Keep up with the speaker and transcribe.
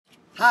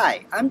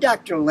Hi, I'm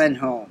Dr. Len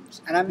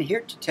Holmes, and I'm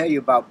here to tell you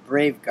about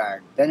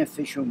BraveGuard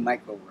beneficial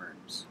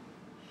microworms.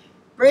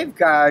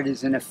 BraveGuard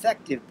is an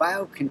effective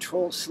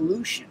biocontrol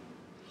solution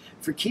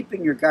for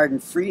keeping your garden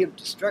free of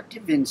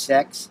destructive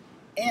insects,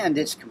 and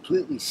it's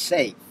completely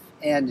safe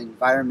and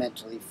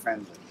environmentally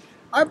friendly.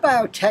 Our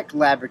biotech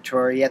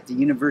laboratory at the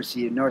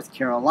University of North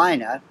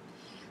Carolina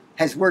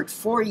has worked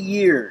for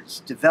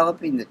years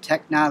developing the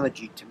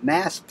technology to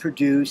mass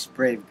produce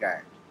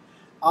BraveGuard.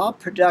 All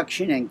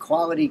production and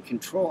quality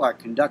control are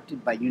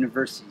conducted by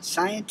university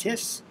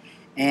scientists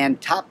and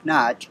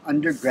top-notch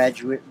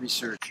undergraduate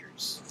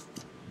researchers.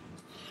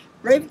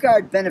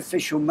 BraveGuard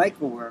beneficial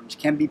microworms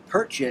can be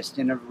purchased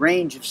in a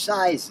range of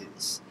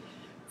sizes,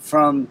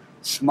 from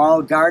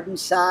small garden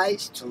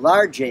size to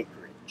large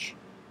acreage.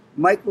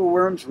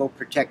 Microworms will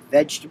protect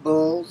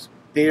vegetables,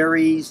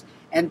 berries,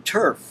 and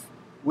turf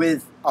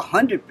with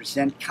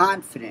 100%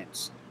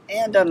 confidence,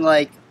 and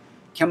unlike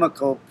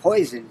chemical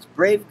poisons,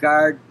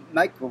 BraveGuard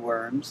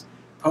microworms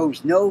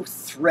pose no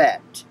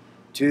threat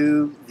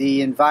to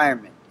the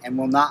environment and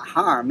will not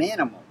harm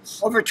animals.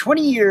 Over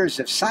 20 years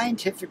of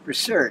scientific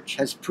research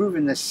has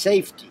proven the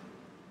safety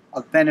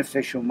of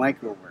beneficial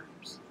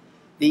microworms.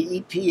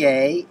 The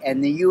EPA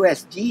and the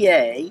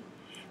USDA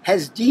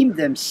has deemed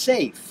them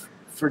safe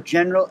for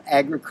general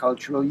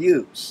agricultural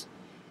use,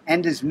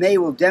 and as May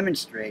will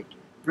demonstrate,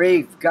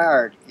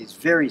 BraveGuard is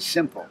very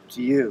simple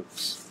to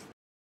use.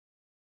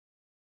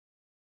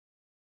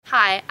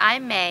 Hi,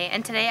 I'm May,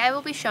 and today I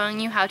will be showing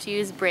you how to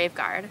use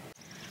BraveGuard.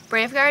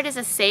 BraveGuard is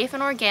a safe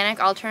and organic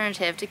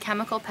alternative to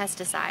chemical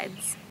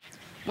pesticides.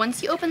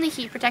 Once you open the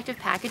heat protective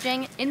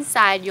packaging,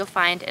 inside you'll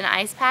find an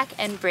ice pack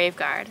and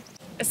BraveGuard.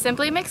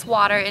 Simply mix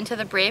water into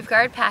the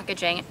BraveGuard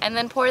packaging and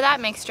then pour that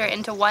mixture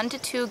into 1 to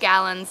 2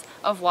 gallons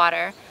of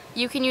water.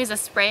 You can use a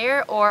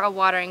sprayer or a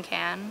watering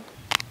can.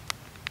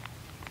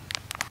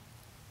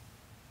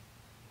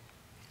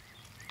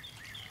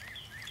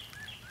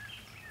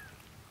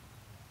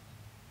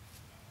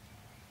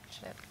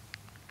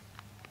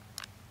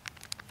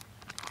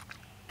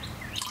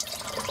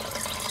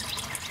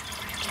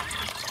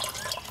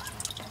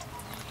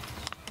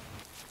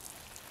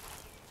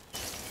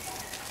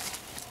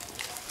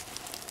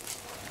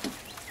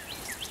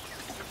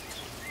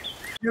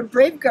 Your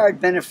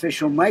BraveGuard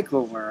beneficial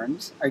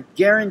microworms are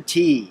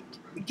guaranteed.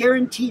 We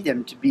guarantee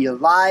them to be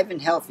alive and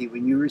healthy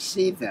when you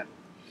receive them.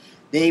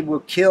 They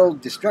will kill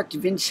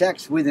destructive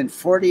insects within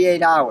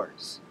 48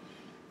 hours.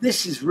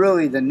 This is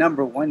really the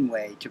 #1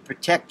 way to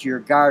protect your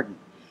garden.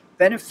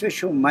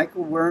 Beneficial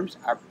microworms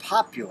are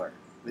popular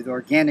with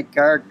organic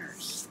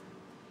gardeners.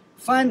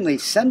 Finally,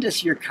 send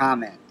us your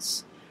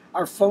comments.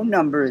 Our phone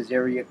number is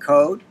area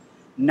code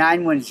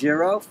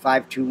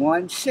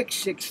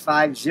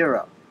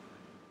 910-521-6650.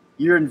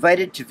 You're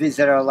invited to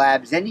visit our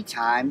labs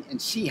anytime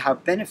and see how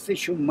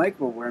beneficial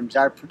microworms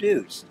are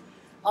produced.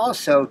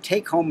 Also,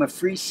 take home a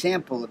free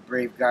sample of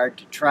BraveGuard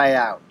to try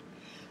out.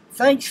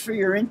 Thanks for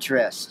your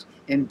interest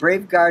in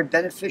BraveGuard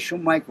beneficial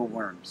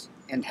microworms,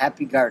 and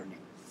happy gardening.